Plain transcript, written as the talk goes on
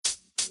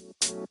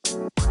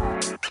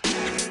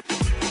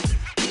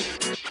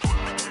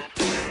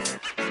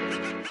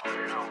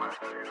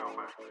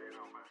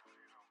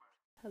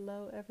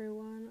Hello,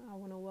 everyone. I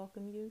want to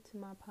welcome you to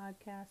my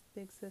podcast,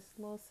 Big Sis,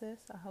 Little Sis.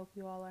 I hope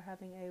you all are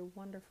having a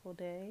wonderful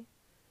day.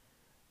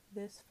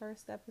 This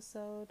first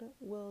episode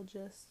will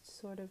just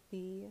sort of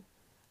be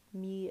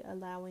me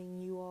allowing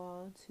you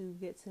all to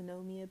get to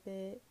know me a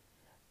bit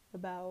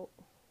about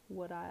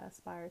what I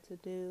aspire to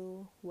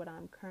do, what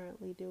I'm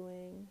currently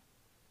doing.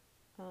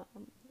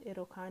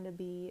 It'll kind of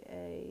be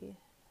a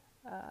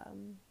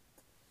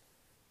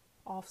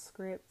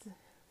off-script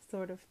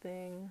sort of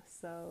thing,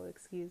 so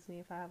excuse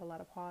me if I have a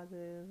lot of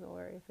pauses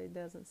or if it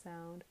doesn't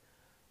sound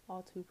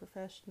all too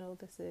professional.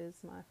 This is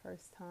my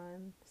first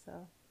time,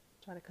 so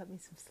try to cut me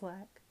some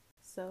slack.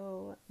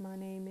 So my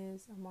name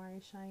is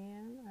Amari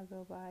Cheyenne. I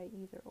go by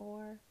either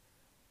or.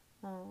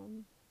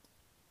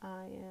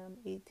 I am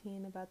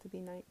 18, about to be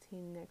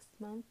 19 next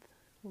month,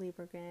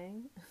 Libra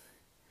gang.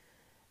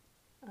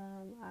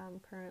 I'm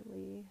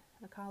currently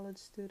a college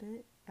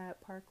student at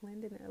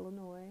Parkland in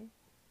Illinois,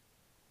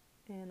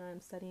 and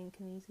I'm studying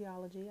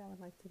kinesiology. I would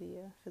like to be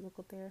a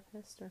physical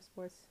therapist or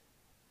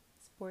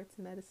sports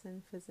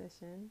medicine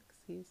physician,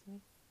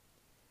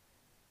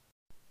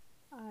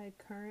 I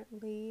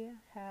currently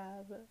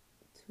have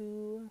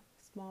 2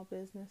 small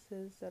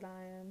businesses that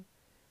I am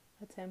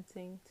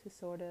attempting to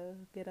sort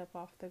of get up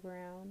off the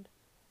ground.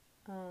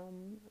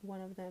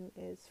 One of them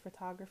is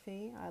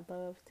photography. I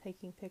love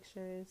taking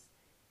pictures.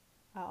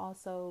 I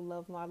also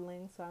love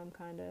modeling, so I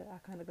kind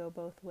of go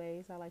both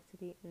ways. I like to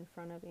be in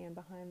front of and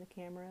behind the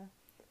camera.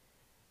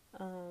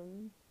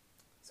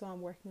 So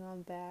I'm working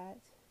on that.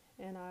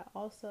 And I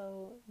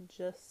also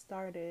just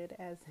started,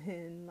 as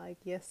in like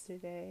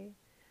yesterday,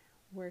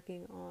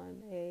 working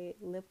on a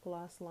lip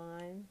gloss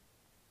line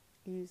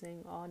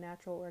using all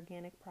natural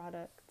organic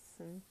products.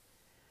 And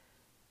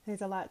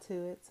there's a lot to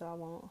it, so I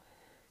won't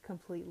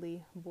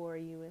completely bore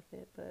you with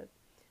it, but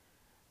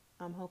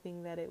I'm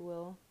hoping that it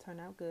will turn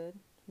out good,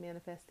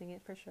 manifesting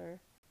it for sure.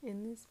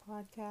 In this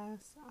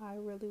podcast, I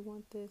really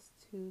want this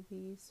to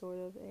be sort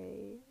of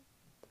a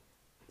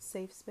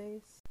safe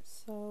space.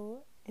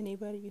 So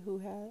anybody who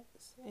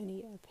has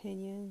any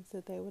opinions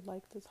that they would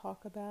like to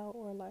talk about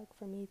or like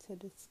for me to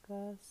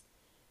discuss,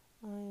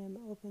 I am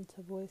open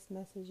to voice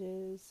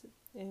messages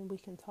and we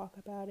can talk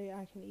about it.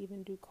 I can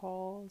even do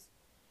calls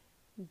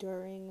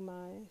during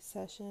my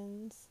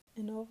sessions.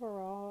 And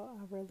overall,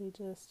 I really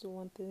just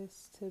want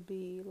this to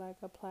be like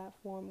a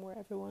platform where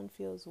everyone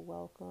feels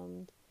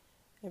welcomed.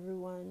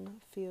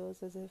 Everyone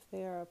feels as if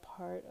they are a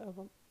part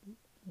of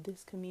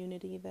this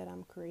community that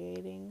I'm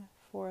creating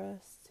for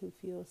us to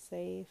feel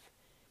safe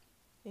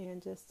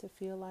and just to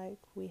feel like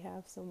we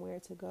have somewhere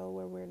to go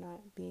where we're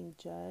not being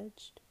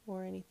judged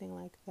or anything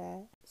like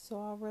that.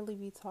 So I'll really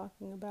be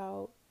talking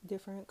about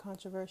different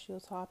controversial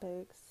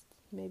topics,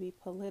 maybe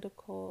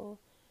political.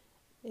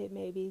 It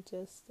may be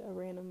just a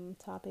random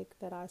topic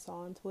that I saw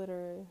on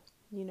Twitter,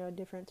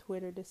 different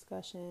Twitter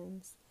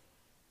discussions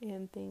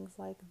and things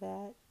like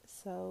that.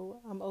 So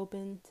I'm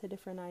open to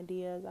different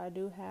ideas. I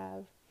do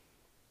have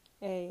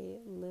a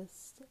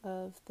list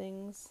of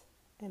things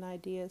and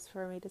ideas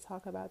for me to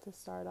talk about to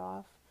start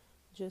off,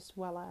 just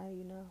while I,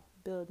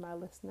 build my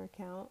listener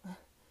count.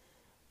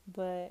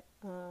 But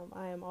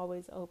I am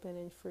always open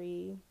and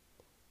free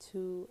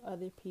to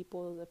other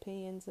people's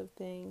opinions of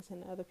things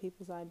and other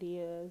people's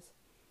ideas.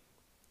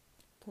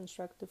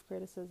 Constructive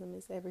criticism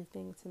is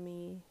everything to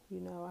me.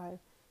 I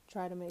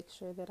try to make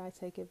sure that I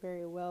take it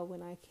very well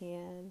when I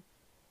can.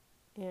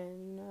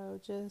 And,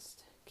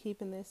 just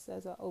keeping this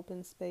as an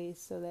open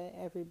space so that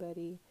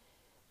everybody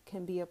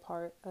can be a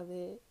part of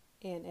it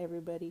and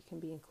everybody can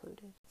be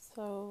included.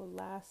 So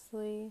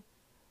lastly,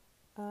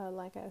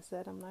 like I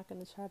said, I'm not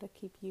going to try to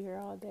keep you here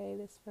all day.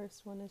 This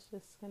first one is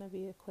just going to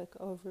be a quick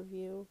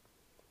overview.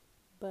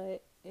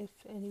 But if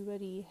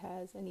anybody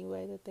has any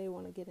way that they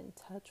want to get in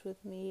touch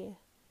with me,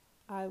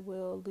 I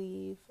will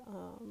leave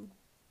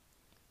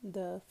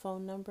the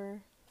phone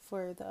number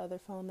for the other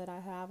phone that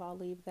I have. I'll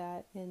leave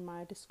that in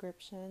my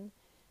description.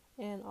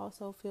 And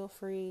also feel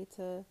free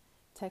to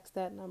text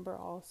that number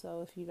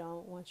also if you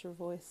don't want your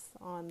voice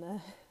on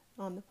the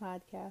on the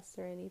podcast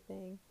or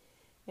anything.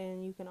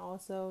 And you can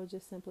also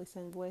just simply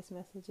send voice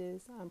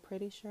messages. I'm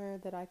pretty sure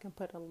that I can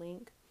put a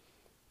link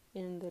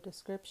in the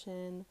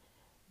description,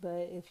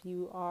 but if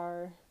you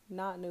are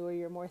not new or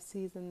you're more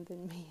seasoned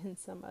than me and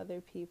some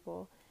other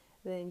people,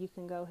 then you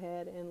can go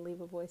ahead and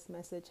leave a voice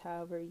message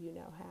however you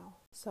know how.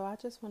 So I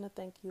just want to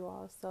thank you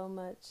all so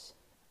much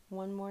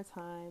one more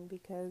time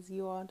because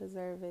you all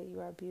deserve it. You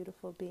are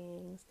beautiful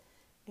beings.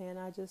 And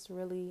I just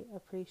really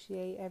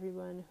appreciate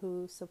everyone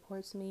who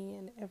supports me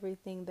in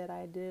everything that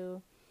I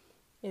do.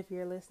 If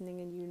you're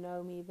listening and you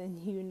know me, then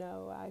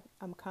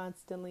I'm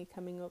constantly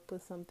coming up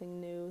with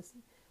something new,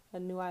 a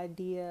new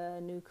idea,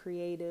 a new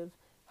creative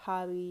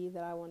hobby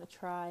that I want to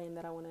try and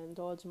that I want to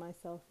indulge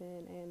myself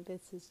in. And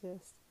this is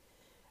just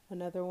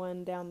another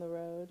one down the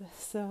road.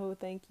 So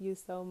thank you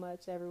so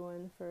much,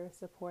 everyone, for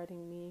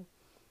supporting me.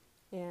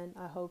 And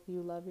I hope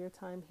you love your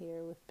time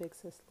here with Big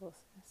Sis, Little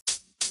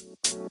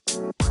Sis.